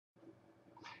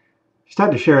Just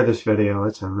had to share this video.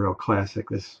 It's a real classic,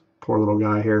 this poor little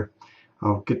guy here.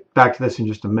 I'll get back to this in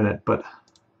just a minute, but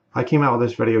I came out with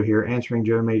this video here answering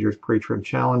Joe Major's pre-trib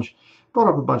challenge. Brought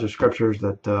up a bunch of scriptures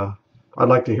that I'd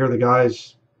like to hear the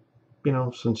guy's,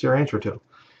 sincere answer to.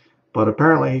 But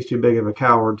apparently he's too big of a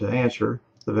coward to answer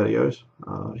the videos.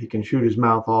 He can shoot his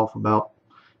mouth off about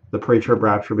the pre-trib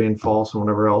rapture being false and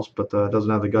whatever else, but doesn't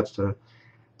have the guts to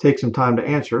take some time to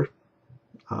answer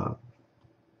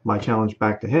my challenge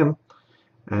back to him.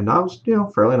 And I was,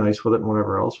 fairly nice with it and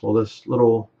whatever else. Well, this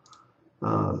little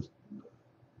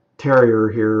terrier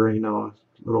here,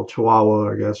 little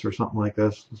chihuahua, I guess, or something like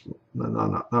this.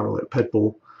 Not really a pit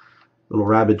bull. Little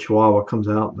rabid chihuahua comes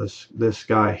out. This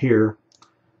guy here,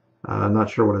 I'm not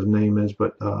sure what his name is,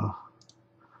 but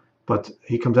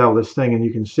he comes out with this thing, and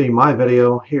you can see my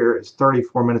video here. It's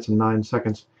 34 minutes and 9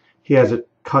 seconds. He has it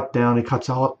cut down. He cuts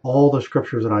out all the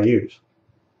scriptures that I use.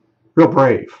 Real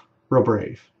brave,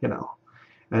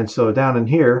 And so down in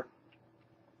here,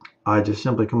 I just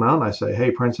simply come out and I say,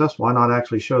 hey, princess, why not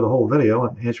actually show the whole video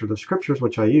and answer the scriptures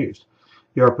which I used?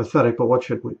 You are pathetic, but what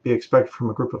should be expected from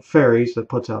a group of fairies that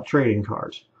puts out trading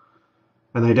cards?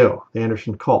 And they do. The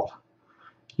Anderson cult.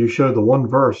 You showed the one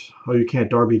verse. Oh, you can't.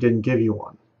 Darby didn't give you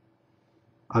one.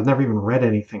 I've never even read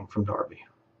anything from Darby.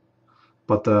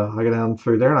 But I got down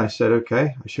through there and I said,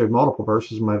 okay, I showed multiple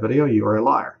verses in my video. You are a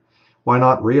liar. Why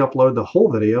not re-upload the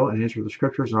whole video and answer the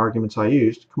scriptures and arguments I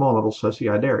used? Come on, little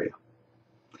sissy, I dare you.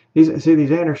 These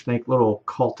Andersnake little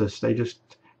cultists,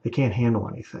 they can't handle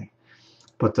anything.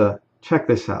 But check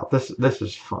this out. This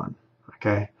is fun.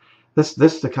 Okay, this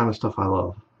is the kind of stuff I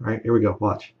love. Right, here we go.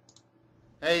 Watch.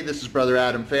 Hey, this is Brother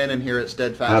Adam Fannin here at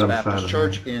Steadfast Baptist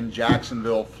Church in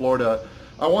Jacksonville, Florida.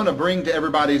 I want to bring to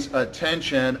everybody's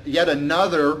attention yet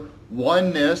another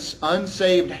oneness,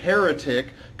 unsaved heretic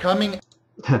coming.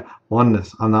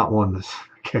 Oneness. I'm not oneness.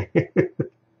 Okay.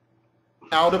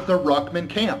 Out of the Ruckman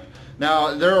camp.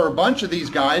 Now, there are a bunch of these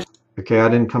guys. Okay, I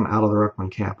didn't come out of the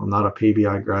Ruckman camp. I'm not a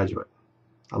PBI graduate.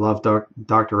 I love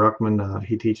Dr. Ruckman.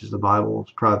 He teaches the Bible.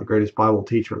 He's probably the greatest Bible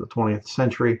teacher of the 20th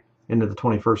century into the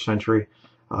 21st century.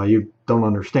 You don't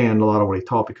understand a lot of what he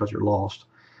taught because you're lost.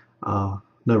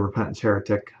 No repentance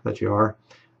heretic that you are.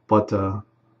 But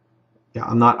yeah,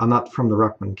 I'm not from the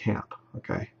Ruckman camp.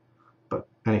 Okay. But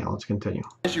anyhow, let's continue.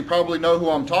 You probably know who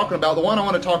I'm talking about. The one I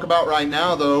want to talk about right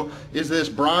now, though, is this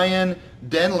Brian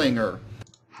Denlinger.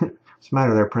 What's the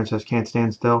matter there, princess? Can't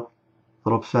stand still? A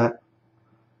little upset?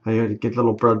 You get a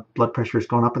little blood pressure is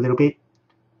going up a little bit?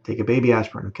 Take a baby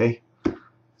aspirin, okay?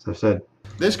 As I said.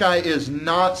 This guy is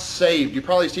not saved. You've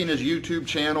probably seen his YouTube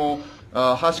channel,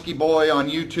 Husky Boy on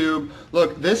YouTube.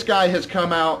 Look, this guy has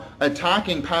come out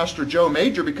attacking Pastor Joe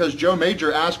Major because Joe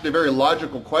Major asked a very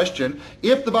logical question.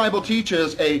 If the Bible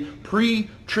teaches a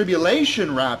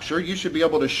pre-tribulation rapture, you should be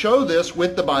able to show this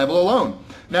with the Bible alone.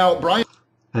 Now, Brian...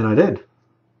 And I did,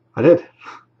 but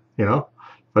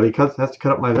he has to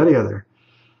cut up my video there.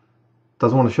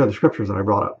 Doesn't want to show the scriptures that I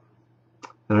brought up.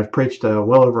 And I've preached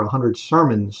well over 100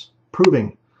 sermons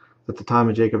proving that the time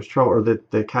of Jacob's trouble, or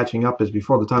that the catching up is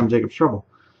before the time of Jacob's trouble.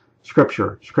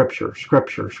 Scripture, scripture,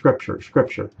 scripture, scripture,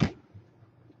 scripture.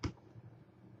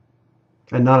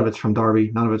 And none of it's from Darby,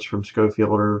 none of it's from Schofield,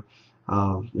 or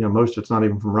most of it's not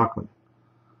even from Ruckman.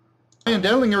 Brian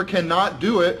Denlinger cannot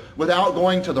do it without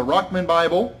going to the Ruckman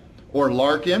Bible, or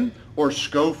Larkin, or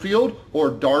Schofield,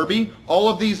 or Darby. All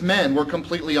of these men were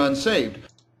completely unsaved.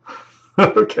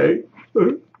 Okay.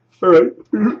 All right.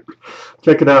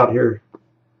 Check it out here.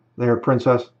 There,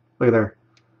 princess. Look at there.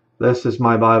 This is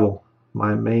my Bible.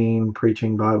 My main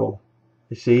preaching Bible.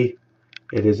 You see?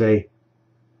 It is a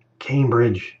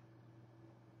Cambridge.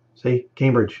 See?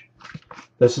 Cambridge.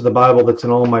 This is the Bible that's in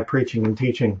all my preaching and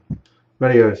teaching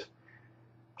videos.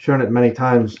 Shown it many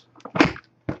times.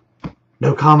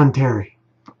 No commentary.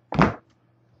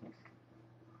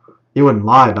 You wouldn't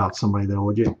lie about somebody, though,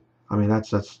 would you? I mean,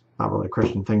 that's not really a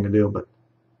Christian thing to do, but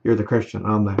you're the Christian.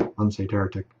 I'm the unsaved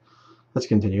heretic. Let's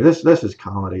continue. This is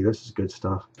comedy. This is good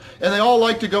stuff. And they all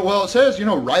like to go, well, it says,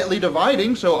 rightly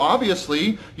dividing, so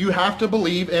obviously you have to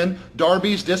believe in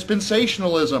Darby's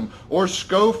dispensationalism or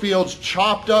Schofield's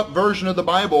chopped up version of the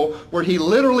Bible where he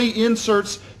literally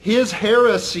inserts his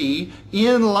heresy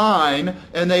in line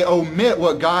and they omit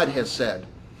what God has said.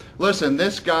 Listen,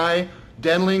 this guy,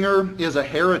 Denlinger, is a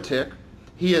heretic.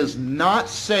 He is not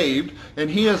saved, and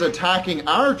he is attacking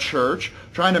our church,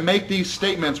 trying to make these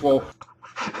statements. Well,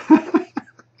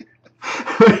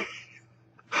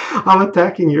 I'm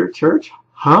attacking your church?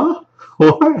 Huh?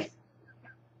 What?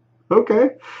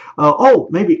 Okay. Oh,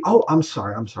 maybe. Oh, I'm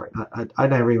sorry. I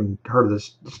never even heard of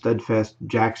this Steadfast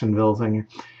Jacksonville thing.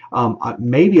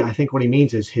 Maybe I think what he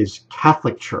means is his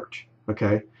Catholic church.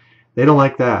 Okay. They don't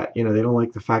like that. You know, they don't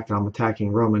like the fact that I'm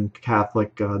attacking Roman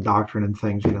Catholic doctrine and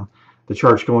things, you know, the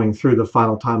church going through the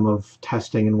final time of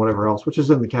testing and whatever else, which is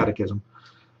in the catechism.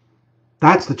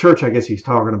 That's the church I guess he's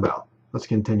talking about. Let's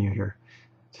continue here.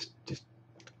 Just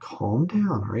calm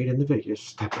down, right? In the video, just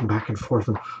stepping back and forth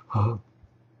and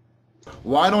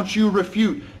Why don't you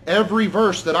refute every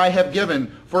verse that I have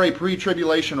given for a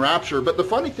pre-tribulation rapture? But the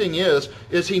funny thing is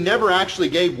he never actually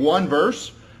gave one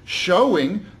verse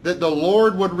showing that the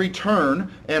Lord would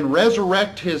return and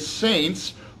resurrect his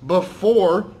saints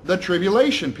before the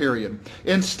tribulation period.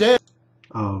 Instead,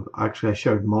 actually I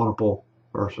showed multiple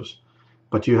verses,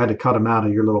 but you had to cut them out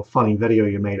of your little funny video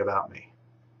you made about me.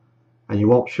 And you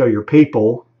won't show your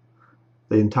people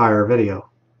the entire video.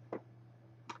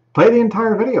 Play the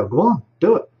entire video. Go on,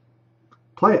 do it.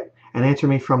 Play it and answer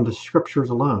me from the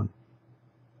scriptures alone.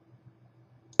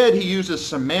 he uses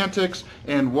semantics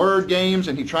and word games,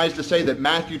 and he tries to say that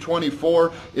Matthew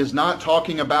 24 is not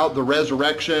talking about the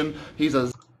resurrection. He's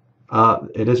a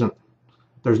it isn't.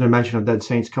 There's no mention of dead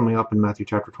saints coming up in Matthew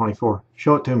chapter 24.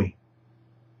 Show it to me.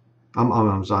 I'm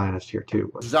a Zionist here too.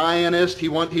 But. Zionist. He's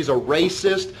a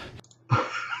racist.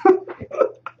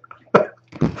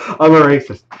 I'm a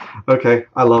racist. Okay,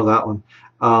 I love that one.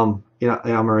 You know,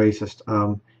 I'm a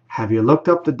racist. Have you looked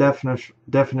up the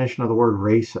definition of the word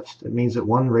racist? It means that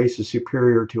one race is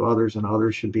superior to others and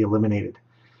others should be eliminated.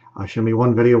 Show me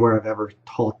one video where I've ever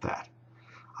taught that.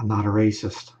 I'm not a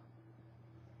racist.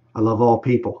 I love all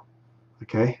people.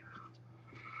 Okay?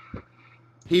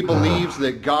 He believes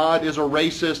that God is a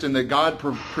racist and that God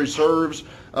preserves,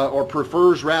 or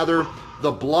prefers rather,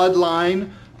 the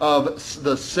bloodline of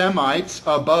the Semites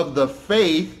above the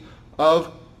faith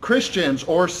of Christians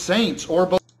or saints or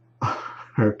believers.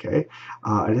 Okay,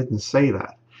 I didn't say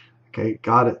that. Okay,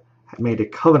 God had made a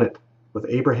covenant with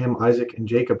Abraham, Isaac, and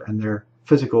Jacob and their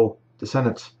physical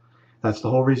descendants. That's the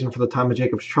whole reason for the time of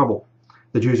Jacob's trouble.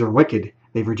 The Jews are wicked.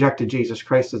 They've rejected Jesus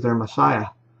Christ as their Messiah.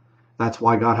 That's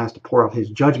why God has to pour out his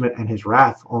judgment and his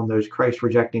wrath on those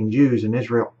Christ-rejecting Jews in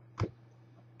Israel.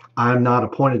 I'm not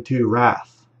appointed to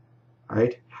wrath. All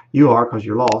right? You are because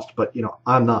you're lost, but, you know,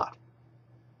 I'm not.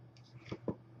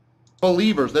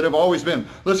 Believers that have always been.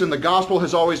 Listen, the gospel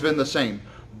has always been the same.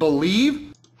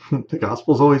 Believe. The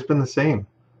gospel's always been the same.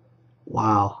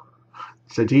 Wow.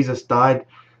 So Jesus died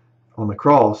on the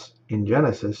cross in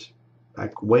Genesis,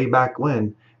 way back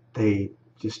when. They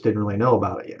just didn't really know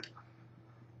about it yet.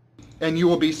 And you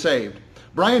will be saved.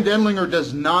 Brian Denlinger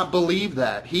does not believe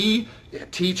that. He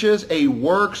teaches a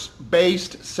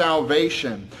works-based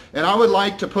salvation. And I would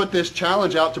like to put this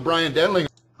challenge out to Brian Denlinger.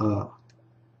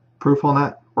 Proof on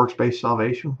that? Works-based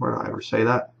salvation? Where did I ever say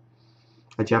that?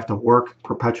 That you have to work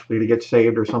perpetually to get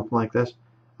saved or something like this?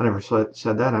 I never said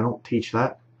that. I don't teach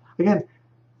that. Again,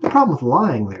 the problem with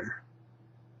lying there,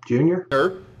 Junior.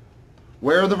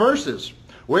 Where are the verses?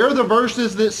 Where are the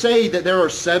verses that say that there are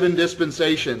 7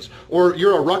 dispensations? Or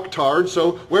you're a Rucktard,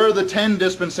 so where are the 10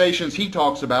 dispensations he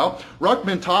talks about?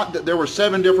 Ruckman taught that there were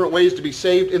 7 different ways to be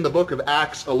saved in the book of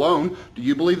Acts alone. Do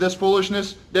you believe this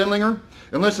foolishness, Denlinger?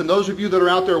 And listen, those of you that are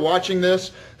out there watching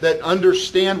this that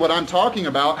understand what I'm talking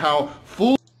about, how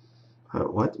fool.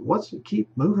 What's it keep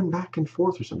moving back and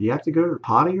forth or something? Do you have to go to the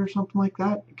potty or something like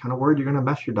that? You're kind of worried you're going to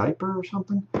mess your diaper or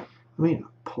something? I mean,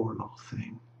 poor little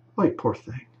thing. Wait, poor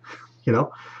thing. You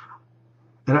know?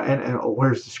 And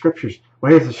where's the scriptures?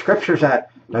 Where's the scriptures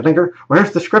at, Dedlinger?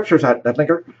 Where's the scriptures at,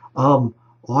 Dedlinger? Well,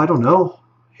 I don't know.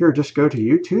 Here, just go to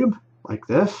YouTube like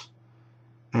this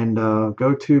and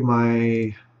go to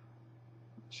my.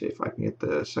 See if I can get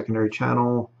the secondary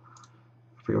channel.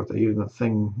 I forget what they use the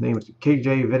thing name is.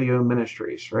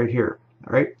 KingJamesVideoMinistries right here.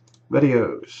 All right,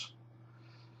 videos.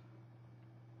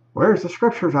 Where's the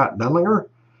scriptures at, Denlinger?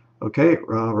 Okay,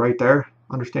 right there.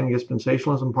 Understanding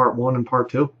Dispensationalism, Part 1 and Part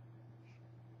 2.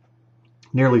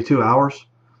 Nearly 2 hours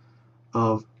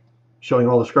of showing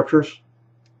all the scriptures.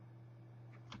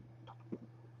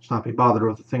 Let's not be bothered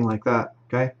with a thing like that.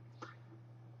 Okay.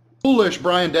 Foolish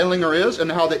Brian Denlinger is and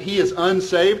how that he is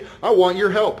unsaved. I want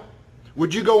your help.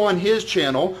 Would you go on his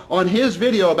channel, on his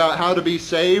video about how to be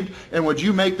saved, and would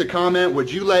you make the comment, would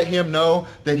you let him know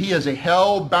that he is a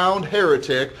hell-bound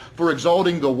heretic for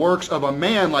exalting the works of a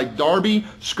man like Darby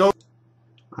Schofield?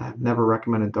 I've never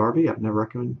recommended Darby. I've never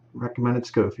recommended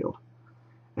Schofield.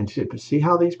 And see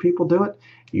how these people do it?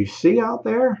 You see out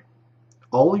there,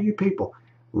 all of you people,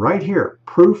 right here,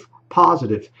 proof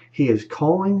positive. He is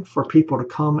calling for people to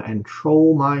come and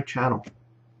troll my channel.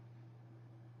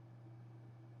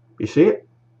 You see it?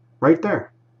 Right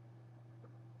there.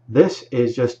 This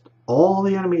is just all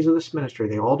the enemies of this ministry.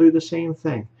 They all do the same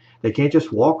thing. They can't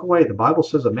just walk away. The Bible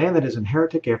says a man that is an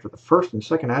heretic after the first and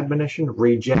second admonition,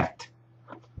 reject.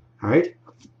 All right?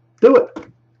 Do it.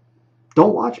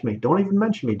 Don't watch me. Don't even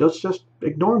mention me. Just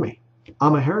ignore me.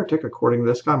 I'm a heretic according to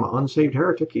this guy. I'm an unsaved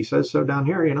heretic. He says so down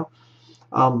here, you know.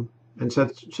 And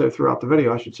said so throughout the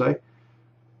video, I should say.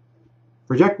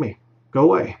 Reject me. Go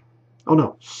away. Oh,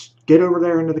 no. Get over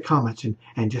there into the comments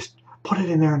and just put it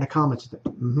in there in the comments.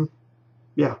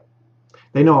 Yeah.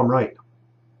 They know I'm right.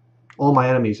 All my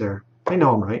enemies there, they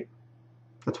know I'm right.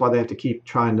 That's why they have to keep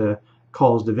trying to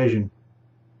cause division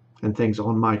and things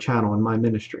on my channel and my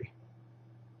ministry.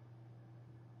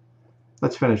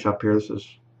 Let's finish up here.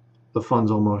 The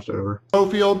fun's almost over.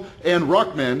 Schofield and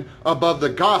Ruckman above the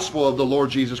gospel of the Lord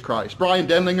Jesus Christ. Brian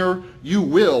Denlinger, you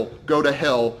will go to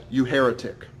hell, you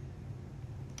heretic.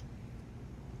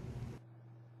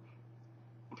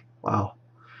 Wow.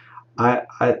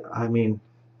 I mean,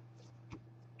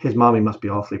 his mommy must be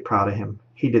awfully proud of him.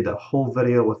 He did the whole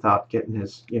video without getting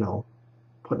his, you know,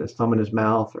 putting his thumb in his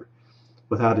mouth, or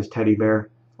without his teddy bear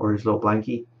or his little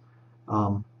blankie.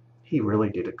 He really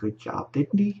did a good job,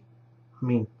 didn't he? I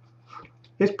mean,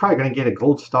 he's probably going to get a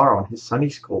gold star on his Sunday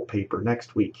school paper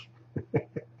next week.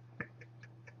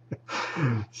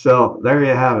 So there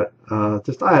you have it.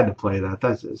 I had to play that.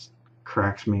 That just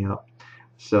cracks me up.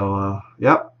 So,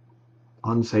 yep.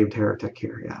 Unsaved heretic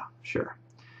here. Yeah, sure.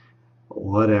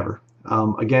 Whatever.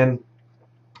 Again,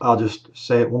 I'll just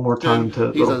say it one more time to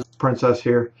little princess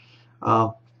here.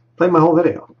 Play my whole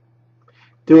video.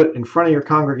 Do it in front of your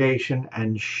congregation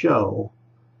and show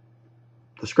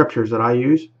the scriptures that I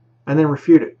use, and then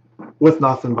refute it with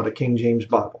nothing but a King James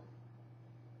Bible.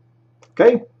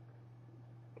 Okay?